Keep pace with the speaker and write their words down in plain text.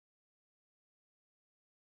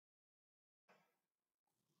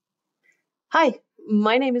Hi,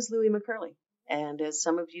 my name is Louie McCurley, and as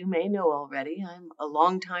some of you may know already, I'm a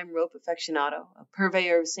longtime rope aficionado, a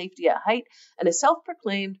purveyor of safety at height, and a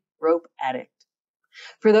self-proclaimed rope addict.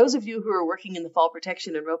 For those of you who are working in the fall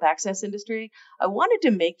protection and rope access industry, I wanted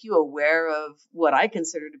to make you aware of what I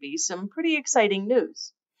consider to be some pretty exciting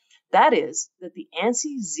news. That is that the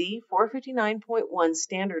ANSI Z459.1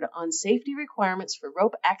 standard on safety requirements for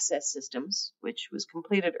rope access systems, which was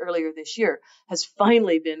completed earlier this year, has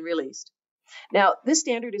finally been released. Now, this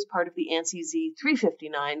standard is part of the ANSI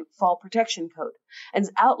Z359 Fall Protection Code and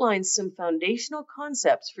outlines some foundational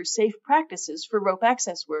concepts for safe practices for rope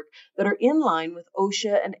access work that are in line with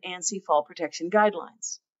OSHA and ANSI fall protection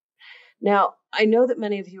guidelines. Now, I know that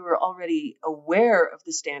many of you are already aware of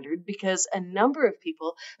the standard because a number of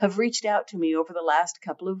people have reached out to me over the last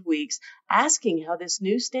couple of weeks asking how this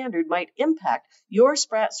new standard might impact your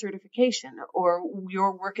SPRAT certification or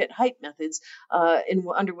your work at height methods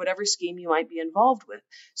under whatever scheme you might be involved with.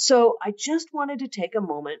 So I just wanted to take a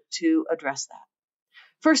moment to address that.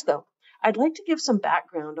 First, though, I'd like to give some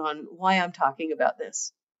background on why I'm talking about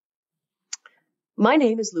this. My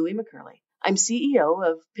name is Louie McCurley. I'm CEO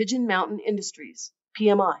of Pigeon Mountain Industries,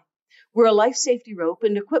 PMI. We're a life safety rope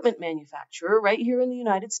and equipment manufacturer right here in the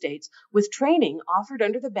United States with training offered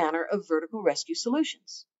under the banner of Vertical Rescue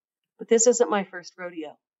Solutions. But this isn't my first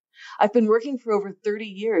rodeo. I've been working for over 30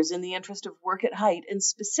 years in the interest of work at height and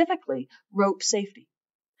specifically rope safety.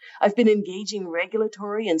 I've been engaging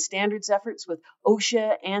regulatory and standards efforts with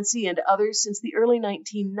OSHA, ANSI, and others since the early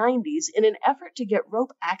 1990s in an effort to get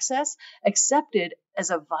rope access accepted as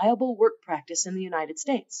a viable work practice in the United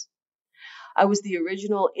States. I was the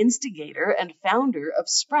original instigator and founder of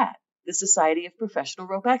SPRAT, the Society of Professional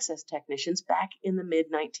Rope Access Technicians, back in the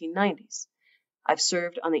mid-1990s. I've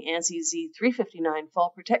served on the ANSI Z359 Fall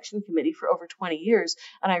Protection Committee for over 20 years,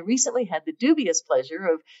 and I recently had the dubious pleasure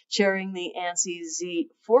of chairing the ANSI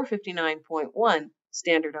Z459.1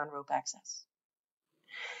 Standard on Rope Access.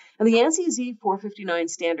 And the ANSI Z459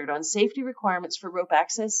 Standard on Safety Requirements for Rope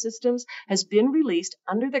Access Systems has been released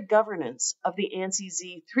under the governance of the ANSI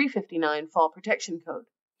Z359 Fall Protection Code.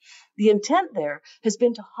 The intent there has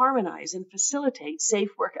been to harmonize and facilitate safe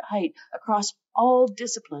work at height across all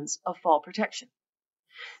disciplines of fall protection.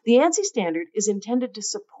 The ANSI standard is intended to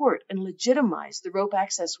support and legitimize the rope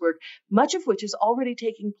access work, much of which is already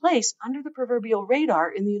taking place under the proverbial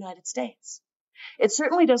radar in the United States. It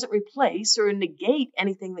certainly doesn't replace or negate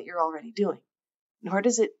anything that you're already doing, nor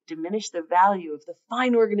does it diminish the value of the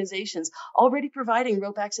fine organizations already providing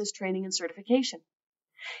rope access training and certification.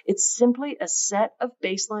 It's simply a set of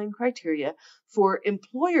baseline criteria for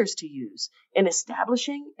employers to use in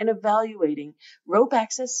establishing and evaluating rope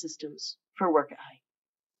access systems for work at height.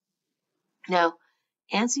 Now,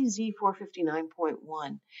 ANSI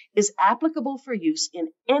Z459.1 is applicable for use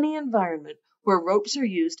in any environment where ropes are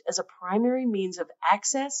used as a primary means of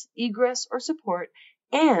access, egress, or support,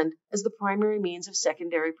 and as the primary means of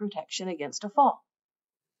secondary protection against a fall.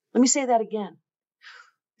 Let me say that again.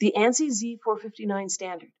 The ANSI Z459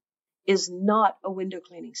 standard is not a window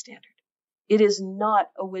cleaning standard. It is not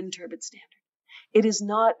a wind turbine standard. It is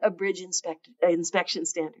not a bridge inspection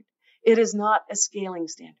standard. It is not a scaling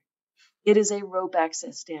standard. It is a rope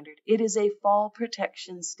access standard. It is a fall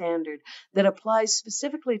protection standard that applies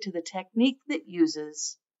specifically to the technique that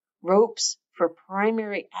uses ropes for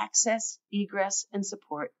primary access, egress, and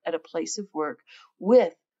support at a place of work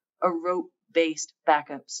with a rope-based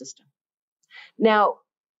backup system. Now,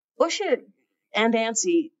 OSHA and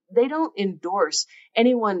ANSI, they don't endorse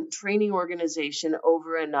any one training organization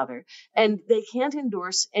over another, and they can't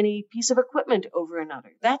endorse any piece of equipment over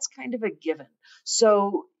another. That's kind of a given.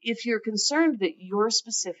 So if you're concerned that your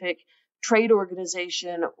specific trade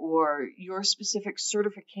organization or your specific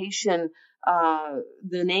certification,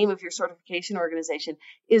 the name of your certification organization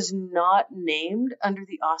is not named under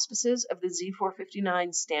the auspices of the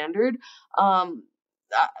Z459 standard,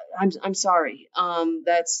 I'm sorry.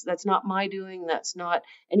 That's not my doing. That's not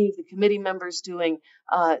any of the committee members doing.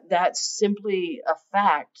 That's simply a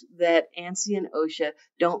fact that ANSI and OSHA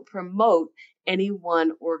don't promote any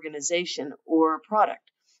one organization or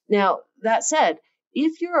product. Now, that said,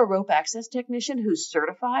 if you're a rope access technician who's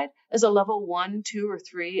certified as a level 1, 2, or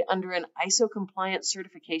 3 under an ISO compliant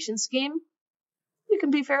certification scheme, you can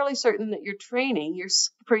be fairly certain that your training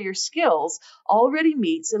for your skills already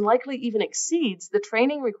meets and likely even exceeds the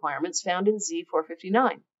training requirements found in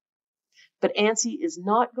Z459. But ANSI is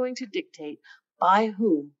not going to dictate by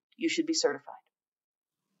whom you should be certified.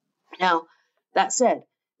 Now, that said,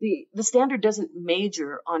 the standard doesn't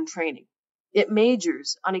major on training. It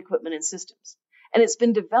majors on equipment and systems. And it's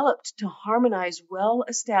been developed to harmonize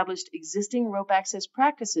well-established existing rope access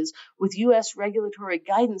practices with U.S. regulatory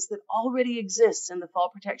guidance that already exists in the Fall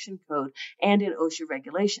Protection Code and in OSHA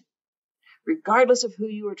regulation. Regardless of who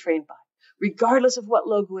you are trained by, regardless of what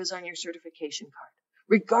logo is on your certification card,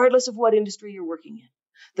 regardless of what industry you're working in,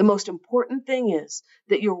 the most important thing is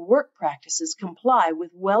that your work practices comply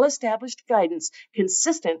with well-established guidance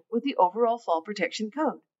consistent with the overall Fall Protection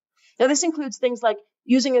Code. Now, this includes things like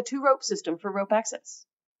using a two-rope system for rope access,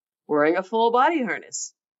 wearing a full body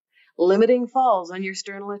harness, limiting falls on your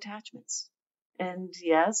sternal attachments, and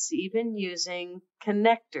yes, even using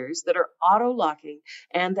connectors that are auto-locking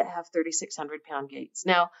and that have 3,600-pound gates.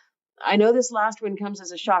 Now, I know this last one comes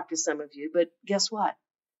as a shock to some of you, but guess what?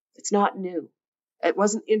 It's not new. It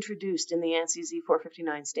wasn't introduced in the ANSI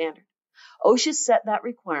Z459 standard. OSHA set that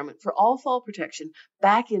requirement for all fall protection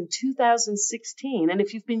back in 2016, and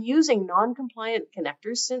if you've been using non-compliant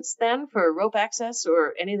connectors since then for rope access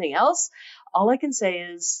or anything else, all I can say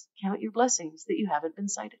is count your blessings that you haven't been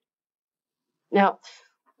cited. Now,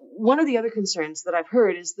 one of the other concerns that I've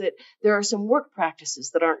heard is that there are some work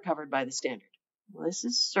practices that aren't covered by the standard. Well, this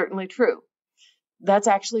is certainly true. That's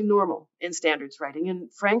actually normal in standards writing,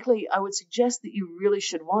 and frankly, I would suggest that you really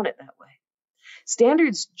should want it that way.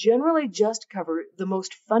 Standards generally just cover the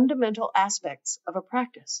most fundamental aspects of a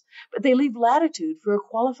practice, but they leave latitude for a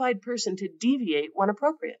qualified person to deviate when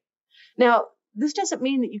appropriate. Now, this doesn't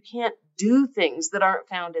mean that you can't do things that aren't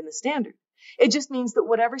found in the standard. It just means that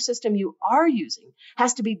whatever system you are using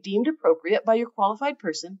has to be deemed appropriate by your qualified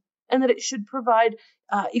person, and that it should provide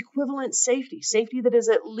equivalent safety that is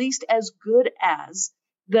at least as good as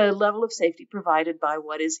the level of safety provided by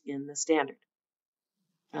what is in the standard.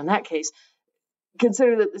 In that case,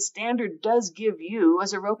 consider that the standard does give you,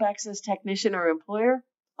 as a rope access technician or employer,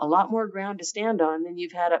 a lot more ground to stand on than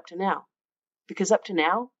you've had up to now. Because up to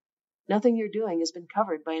now, nothing you're doing has been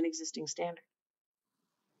covered by an existing standard.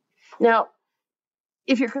 Now,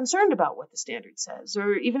 if you're concerned about what the standard says,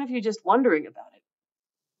 or even if you're just wondering about it,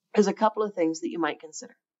 there's a couple of things that you might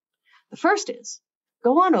consider. The first is,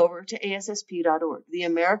 go on over to ASSP.org, the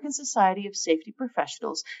American Society of Safety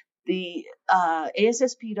Professionals, the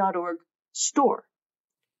ASSP.org store.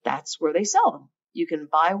 That's where they sell them. You can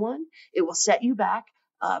buy one. It will set you back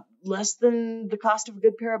less than the cost of a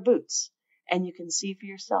good pair of boots. And you can see for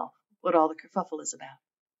yourself what all the kerfuffle is about.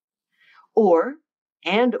 Or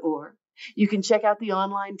you can check out the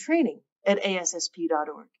online training at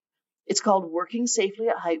ASSP.org. It's called Working Safely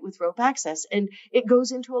at Height with Rope Access, and it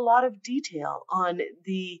goes into a lot of detail on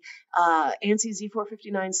the ANSI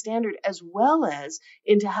Z459 standard, as well as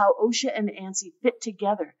into how OSHA and ANSI fit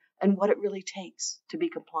together and what it really takes to be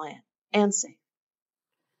compliant and safe.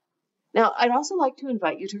 Now, I'd also like to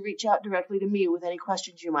invite you to reach out directly to me with any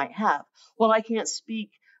questions you might have. While I can't speak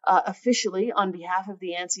officially on behalf of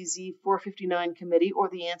the ANSI Z459 committee or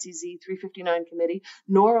the ANSI Z359 committee,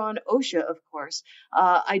 nor on OSHA, of course,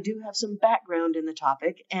 I do have some background in the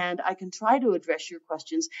topic, and I can try to address your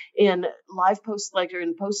questions in live posts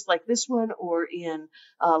posts like this one, or in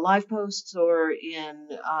live posts, or in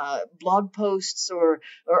blog posts, or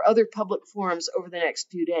other public forums over the next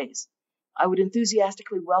few days. I would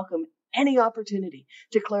enthusiastically welcome any opportunity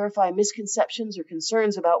to clarify misconceptions or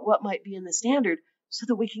concerns about what might be in the standard, so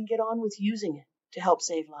that we can get on with using it to help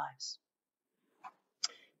save lives.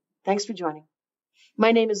 Thanks for joining.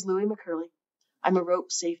 My name is Louie McCurley. I'm a rope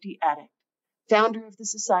safety addict, founder of the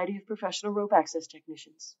Society of Professional Rope Access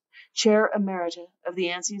Technicians, chair emerita of the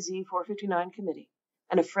ANSI Z459 committee,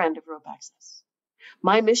 and a friend of rope access.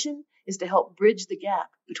 My mission is to help bridge the gap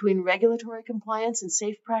between regulatory compliance and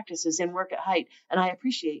safe practices in work at height, and I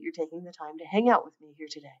appreciate your taking the time to hang out with me here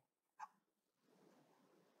today.